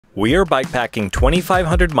We are bikepacking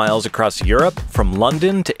 2,500 miles across Europe from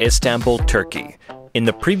London to Istanbul, Turkey. In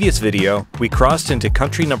the previous video, we crossed into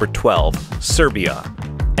country number 12, Serbia.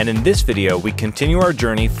 And in this video, we continue our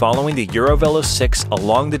journey following the Eurovelo 6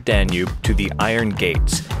 along the Danube to the Iron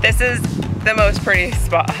Gates. This is the most pretty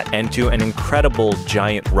spot. And to an incredible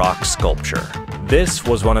giant rock sculpture. This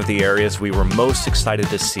was one of the areas we were most excited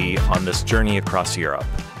to see on this journey across Europe.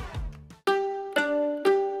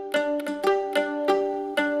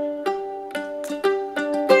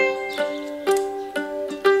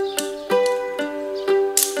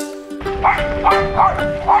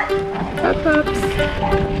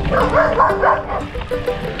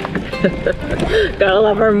 Gotta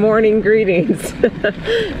love our morning greetings to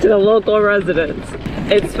the local residents.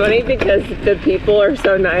 It's funny because the people are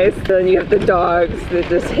so nice, then you have the dogs that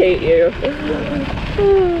just hate you.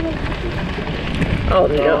 Oh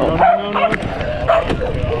no.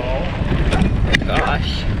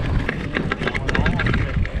 Gosh.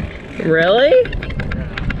 Really?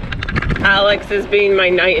 Alex is being my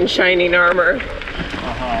knight in shining armor.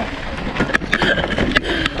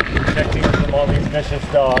 Protecting from all these vicious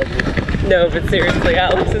dogs. No, but seriously,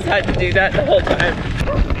 Alex has had to do that the whole time.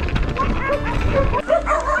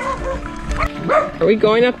 Are we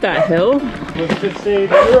going up that hill? Let's just say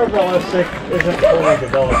the Eurovelo 6 isn't fully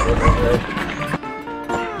developed over here.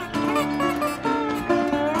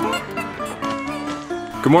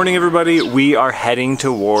 Good morning, everybody. We are heading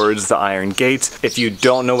towards the Iron Gates. If you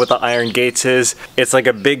don't know what the Iron Gates is, it's like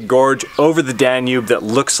a big gorge over the Danube that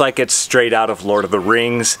looks like it's straight out of Lord of the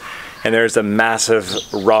Rings. And there's a massive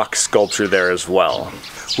rock sculpture there as well.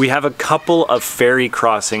 We have a couple of ferry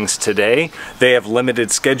crossings today. They have limited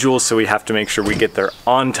schedules, so we have to make sure we get there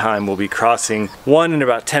on time. We'll be crossing one in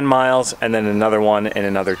about 10 miles and then another one in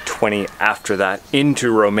another 20 after that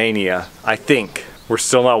into Romania, I think. We're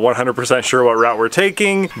still not 100% sure what route we're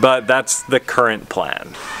taking, but that's the current plan.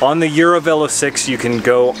 On the Eurovelo 6, you can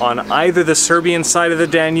go on either the Serbian side of the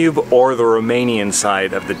Danube or the Romanian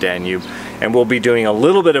side of the Danube, and we'll be doing a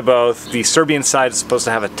little bit of both. The Serbian side is supposed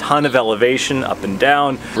to have a ton of elevation up and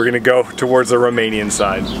down. We're gonna go towards the Romanian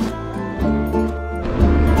side.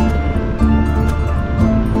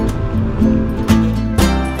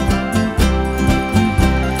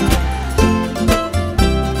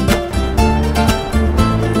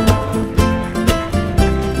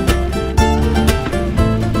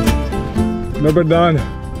 Dobar dan.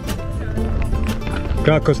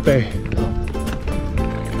 Kako ste?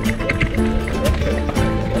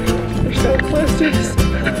 We're so close to us.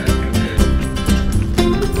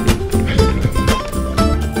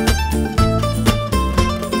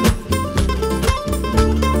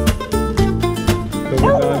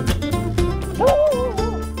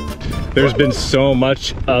 There's been so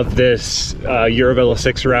much of this Eurovelo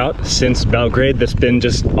 6 route since Belgrade that's been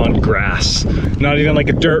just on grass. Not even like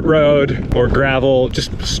a dirt road or gravel,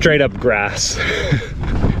 just straight up grass.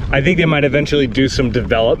 I think they might eventually do some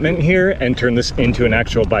development here and turn this into an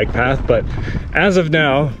actual bike path, but as of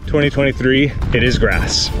now, 2023, it is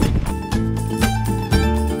grass.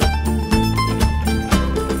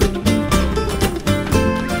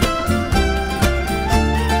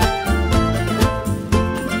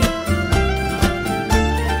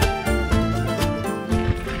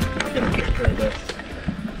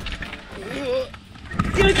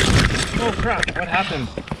 Oh crap, what happened?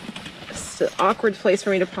 It's an awkward place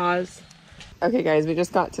for me to pause. Okay guys, we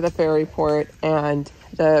just got to the ferry port and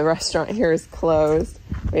the restaurant here is closed.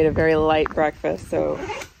 We had a very light breakfast, so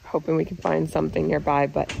hoping we can find something nearby,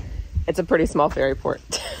 but it's a pretty small ferry port.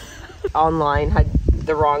 Online had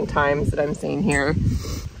the wrong times that I'm seeing here.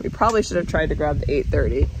 We probably should have tried to grab the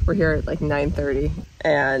 8:30. We're here at like 9:30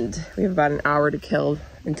 and we have about an hour to kill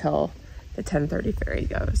until the 10:30 ferry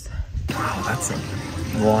goes. Wow, that's a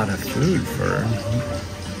lot of food for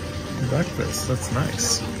breakfast. That's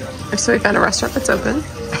nice. So we found a restaurant that's open.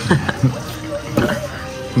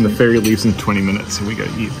 And the ferry leaves in 20 minutes, so we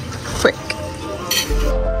gotta eat. Quick.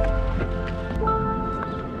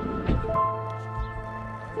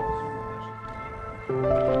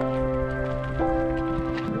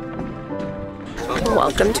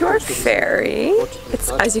 Welcome to our ferry. It's,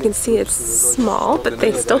 as you can see, it's small, but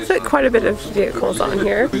they still fit quite a bit of vehicles on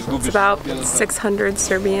here. It's about 600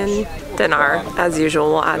 Serbian dinar. As usual,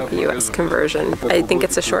 we'll add the US conversion. I think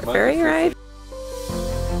it's a short ferry ride.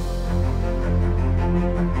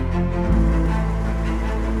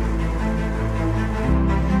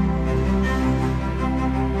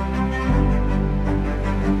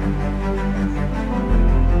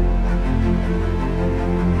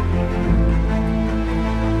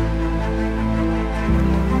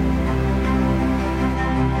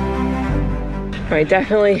 I'm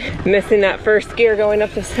definitely missing that first gear going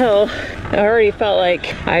up this hill. I already felt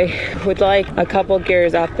like I would like a couple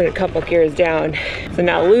gears up and a couple gears down. So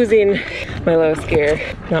now losing my lowest gear,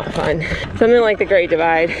 not fun. Something like the Great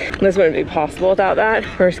Divide, this wouldn't be possible without that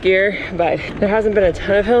first gear, but there hasn't been a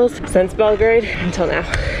ton of hills since Belgrade until now.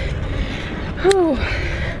 Whew.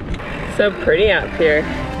 So pretty out here.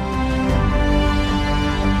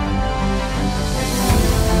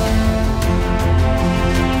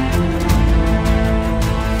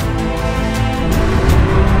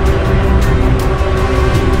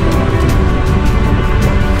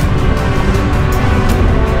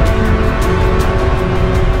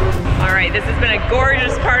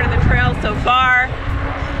 Gorgeous part of the trail so far,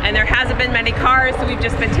 and there hasn't been many cars, so we've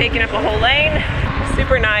just been taking up a whole lane.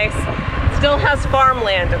 Super nice. Still has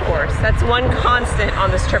farmland, of course. That's one constant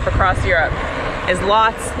on this trip across Europe, is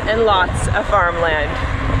lots and lots of farmland,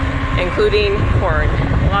 including corn.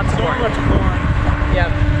 Lots of corn. So much corn.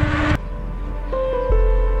 Yep.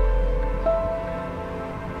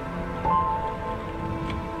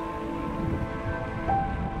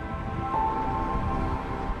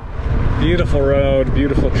 Beautiful road,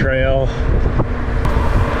 beautiful trail.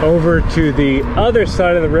 Over to the other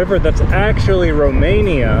side of the river, that's actually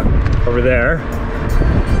Romania over there.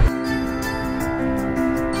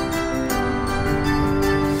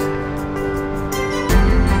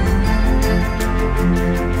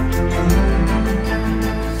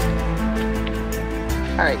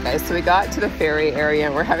 All right guys, so we got to the ferry area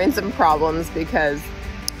and we're having some problems because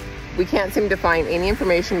we can't seem to find any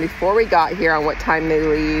information before we got here on what time they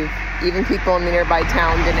leave. Even people in the nearby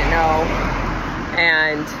town didn't know.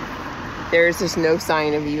 And there's just no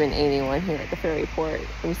sign of even anyone here at the ferry port.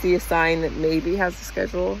 We see a sign that maybe has a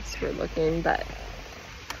schedule, so we're looking, but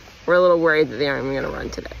we're a little worried that they aren't even gonna run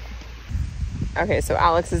today. Okay, so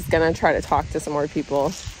Alex is gonna try to talk to some more people.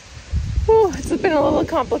 Whew, it's been a little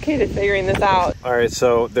complicated figuring this out. All right,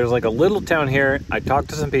 so there's like a little town here. I talked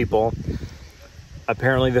to some people.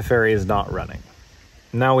 Apparently the ferry is not running.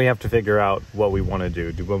 Now we have to figure out what we want to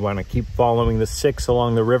do. Do we want to keep following the 6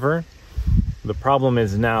 along the river? The problem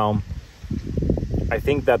is now, I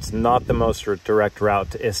think that's not the most direct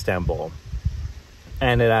route to Istanbul.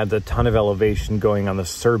 And it adds a ton of elevation going on the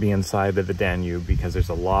Serbian side of the Danube because there's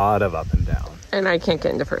a lot of up and down. And I can't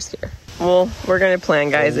get into first gear. Well, we're gonna plan,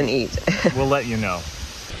 guys, and eat. We'll let you know.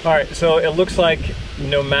 All right, so it looks like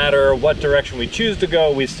no matter what direction we choose to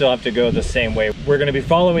go, we still have to go the same way. We're gonna be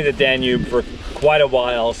following the Danube for quite a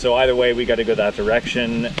while, so either way we gotta go that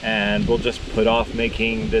direction, and we'll just put off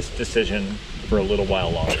making this decision for a little while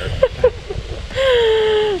longer.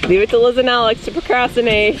 Leave it to Liz and Alex to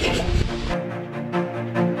procrastinate.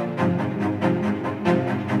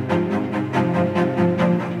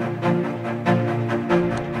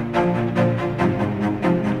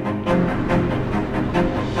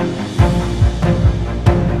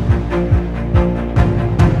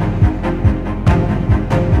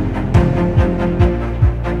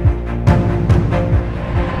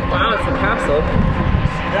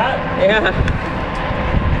 Yeah.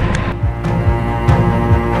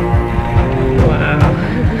 Wow.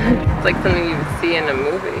 It's like something you would see in a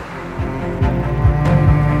movie.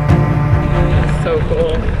 So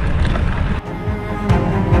cool.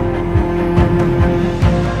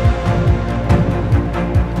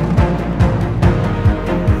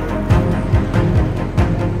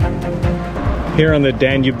 Here on the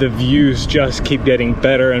Danube, the views just keep getting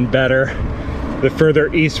better and better. The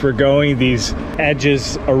further east we're going, these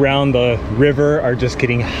edges around the river are just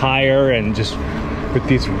getting higher, and just with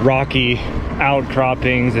these rocky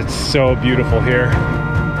outcroppings, it's so beautiful here.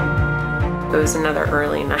 It was another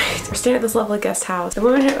early night. We're staying at this lovely guest house. The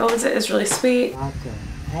woman who owns it is really sweet. Okay.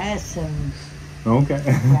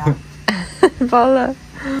 Yeah. Voila.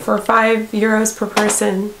 For €5 per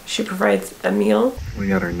person, she provides a meal. We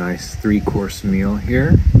got our nice 3-course meal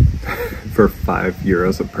here for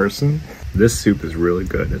 €5 a person. This soup is really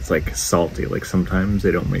good. It's like salty. Like sometimes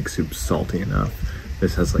they don't make soup salty enough.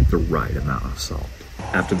 This has like the right amount of salt.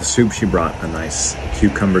 After the soup, she brought a nice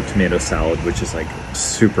cucumber tomato salad, which is like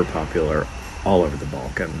super popular all over the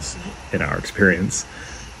Balkans in our experience,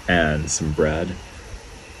 and some bread,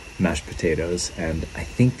 mashed potatoes, and I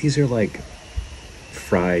think these are like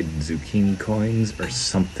fried zucchini coins or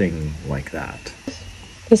something like that.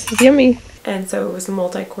 This is yummy. And so it was a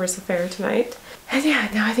multi-course affair tonight. And yeah,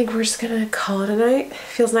 now I think we're just gonna call it a night.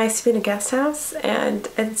 Feels nice to be in a guest house, and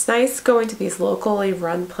it's nice going to these locally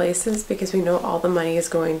run places because we know all the money is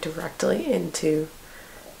going directly into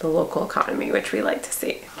the local economy, which we like to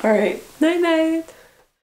see. All right, night night.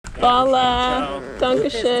 Voila,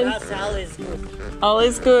 Dankeschön. All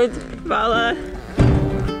is good. Voila.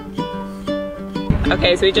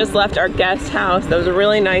 Okay, so we just left our guest house. That was a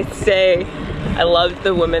really nice stay. I loved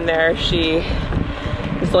the woman there. She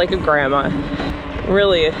was like a grandma.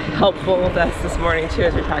 Really helpful with us this morning too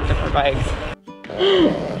as we packed up our bikes.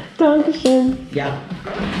 Dankeschön. Yeah.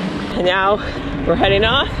 And now we're heading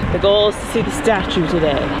off. The goal is to see the statue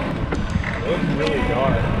today. It's really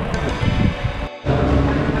dark.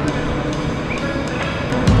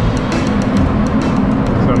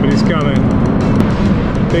 Somebody's coming.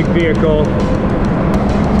 Big vehicle.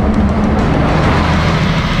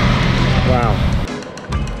 Wow.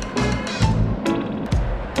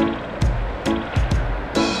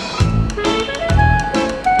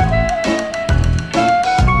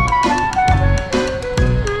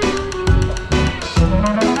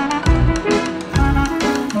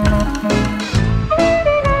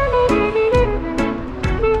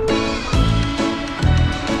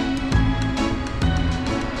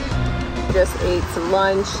 Just ate some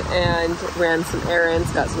lunch and ran some errands,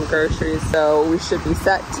 got some groceries, so we should be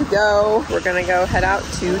set to go. We're gonna go head out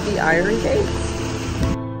to the Iron Gates.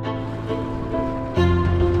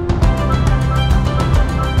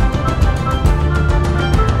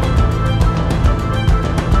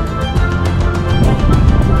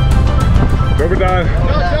 River dive.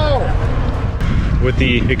 With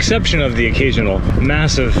the exception of the occasional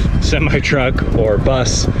massive semi-truck or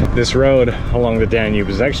bus, this road along the Danube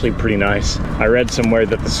is actually pretty nice. I read somewhere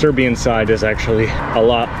that the Serbian side is actually a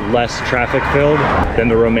lot less traffic filled than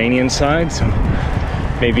the Romanian side, so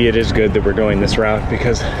maybe it is good that we're going this route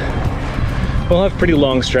because we'll have pretty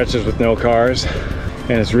long stretches with no cars,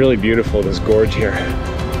 and it's really beautiful, this gorge here.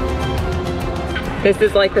 This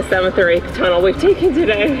is like the 7th or 8th tunnel we've taken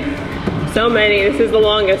today. So many, this is the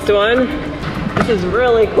longest one. This is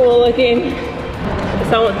really cool looking.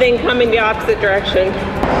 Something coming the opposite direction.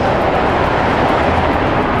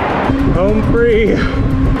 Home free.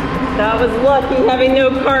 That was lucky having no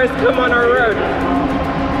cars come on our road.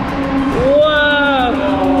 Whoa!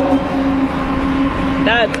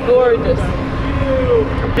 That's gorgeous.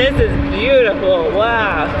 This is beautiful,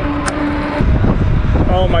 wow.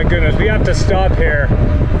 Oh my goodness, we have to stop here.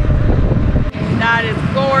 That is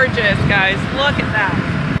gorgeous, guys. Look at that.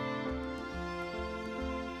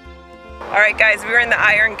 All right, guys, we're in the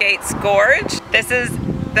Iron Gates Gorge. This is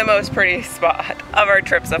the most pretty spot of our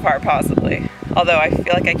trip so far, possibly. Although I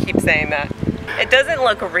feel like I keep saying that. It doesn't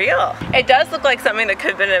look real. It does look like something that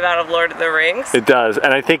could have been out of Lord of the Rings. It does,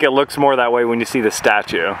 and I think it looks more that way when you see the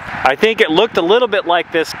statue. I think it looked a little bit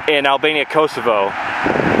like this in Albania, Kosovo,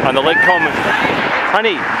 on the Lake Como.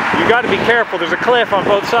 Honey, you gotta be careful, there's a cliff on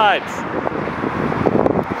both sides.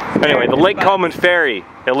 Anyway, the Lake Como ferry,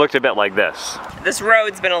 it looked a bit like this. This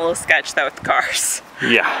road's been a little sketched though with the cars.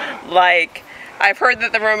 Yeah. Like, I've heard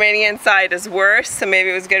that the Romanian side is worse, so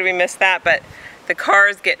maybe it was good we missed that, but the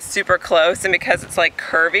cars get super close, and because it's like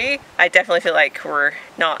curvy, I definitely feel like we're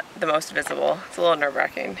not the most visible. It's a little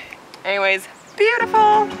nerve-wracking. Anyways,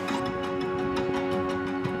 beautiful!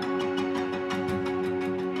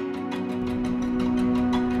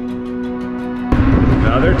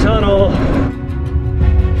 Another tunnel.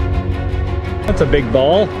 That's a big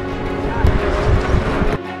ball.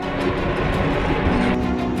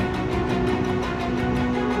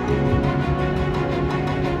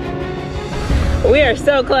 We are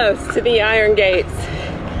so close to the Iron Gates.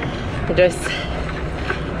 It just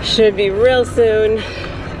should be real soon.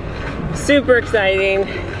 Super exciting.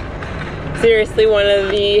 Seriously, one of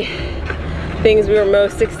the things we were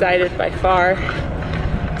most excited by far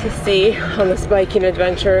to see on this biking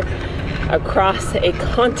adventure across a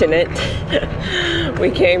continent. We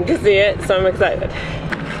came to see it, so I'm excited.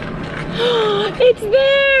 It's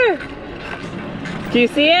there! Do you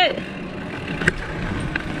see it?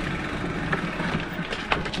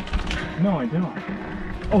 No, I don't.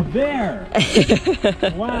 Oh, there!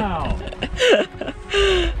 Wow!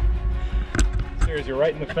 Seriously, you're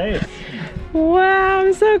right in the face. Wow,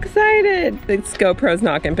 I'm so excited. This GoPro's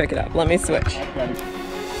not gonna pick it up. Let me switch.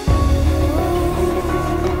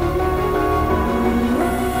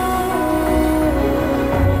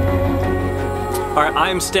 All right,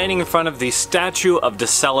 I'm standing in front of the statue of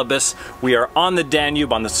Decebalus. We are on the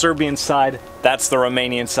Danube on the Serbian side, that's the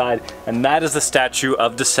Romanian side, and that is the statue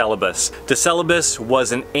of Decebalus. Decebalus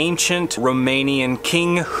was an ancient Romanian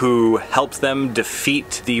king who helped them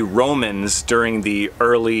defeat the Romans during the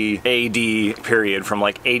early AD period from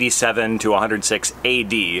like 87 to 106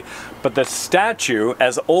 AD. But the statue,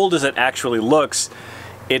 as old as it actually looks,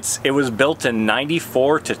 it was built in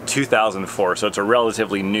 94 to 2004, so it's a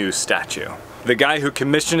relatively new statue. The guy who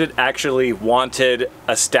commissioned it actually wanted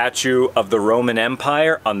a statue of the Roman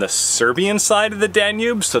Empire on the Serbian side of the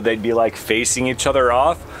Danube, so they'd be like facing each other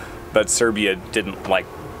off. but Serbia didn't like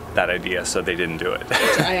that idea, so they didn't do it.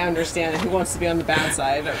 I understand. Who wants to be on the bad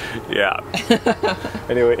side? Yeah.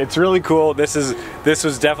 Anyway, it's really cool. This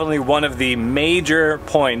was definitely one of the major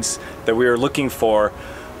points that we were looking for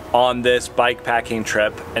on this bike packing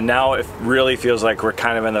trip, and now it really feels like we're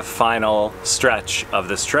kind of in the final stretch of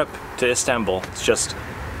this trip to Istanbul. It's just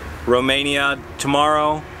Romania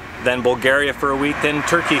tomorrow, then Bulgaria for a week, then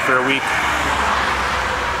Turkey for a week.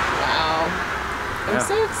 Wow. I'm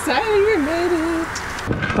so excited we made it.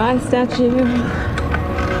 Bye, statue.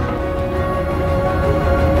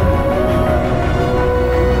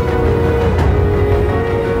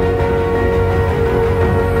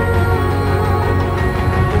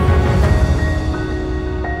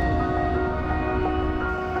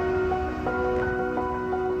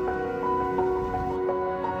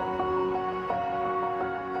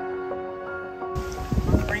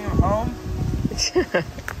 Bring him home.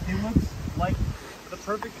 He looks like the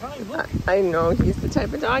perfect kind. Look. I know, he's the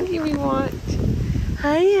type of doggy we want.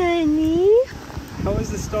 Hi, honey. How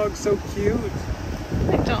is this dog so cute?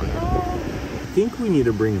 I don't know. I think we need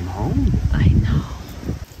to bring him home. I know.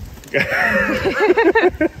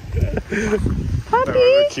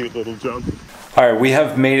 Puppy. Cute little jump. All right, we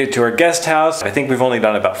have made it to our guest house. I think we've only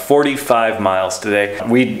done about 45 miles today.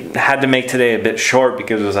 We had to make today a bit short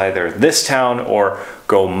because it was either this town or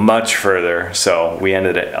go much further, so we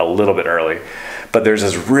ended it a little bit early. But there's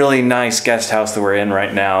this really nice guest house that we're in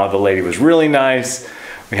right now. The lady was really nice.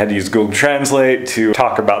 We had to use Google Translate to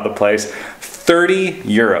talk about the place. 30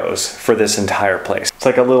 euros for this entire place. It's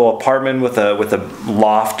like a little apartment with a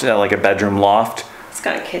loft, like a bedroom loft. It's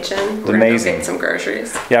got a kitchen. We're amazing. Gonna go get some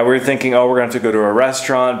groceries. Yeah, we were thinking, oh, we're gonna have to go to a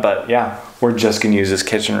restaurant, but yeah, we're just gonna use this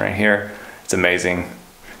kitchen right here. It's amazing.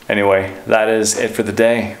 Anyway, that is it for the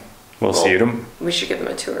day. We'll see you. We should give them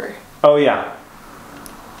a tour. Oh yeah.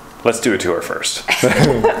 Let's do a tour first.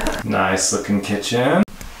 Nice looking kitchen.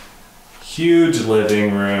 Huge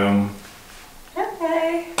living room.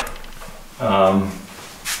 Okay.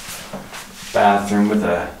 Bathroom with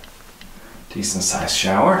a decent sized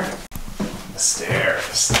shower. The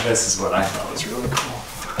stairs. This is what I thought was really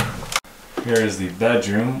cool. Here is the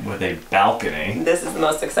bedroom with a balcony. This is the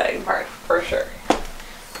most exciting part, for sure.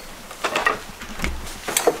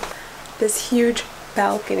 This huge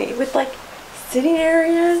balcony with like sitting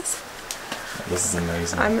areas. This is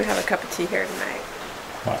amazing. I'm gonna have a cup of tea here tonight.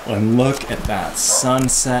 Wow, and look at that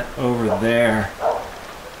sunset over there.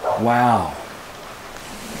 Wow.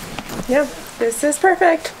 Yep, this is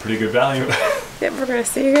perfect. Pretty good value. Yep, we're gonna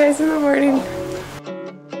see you guys in the morning.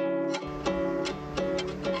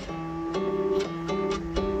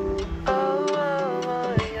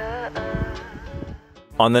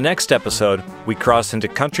 On the next episode, we cross into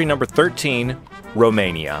country number 13,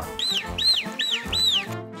 Romania.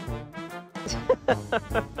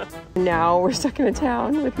 Now we're stuck in a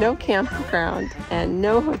town with no campground and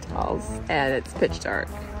no hotels, and it's pitch dark.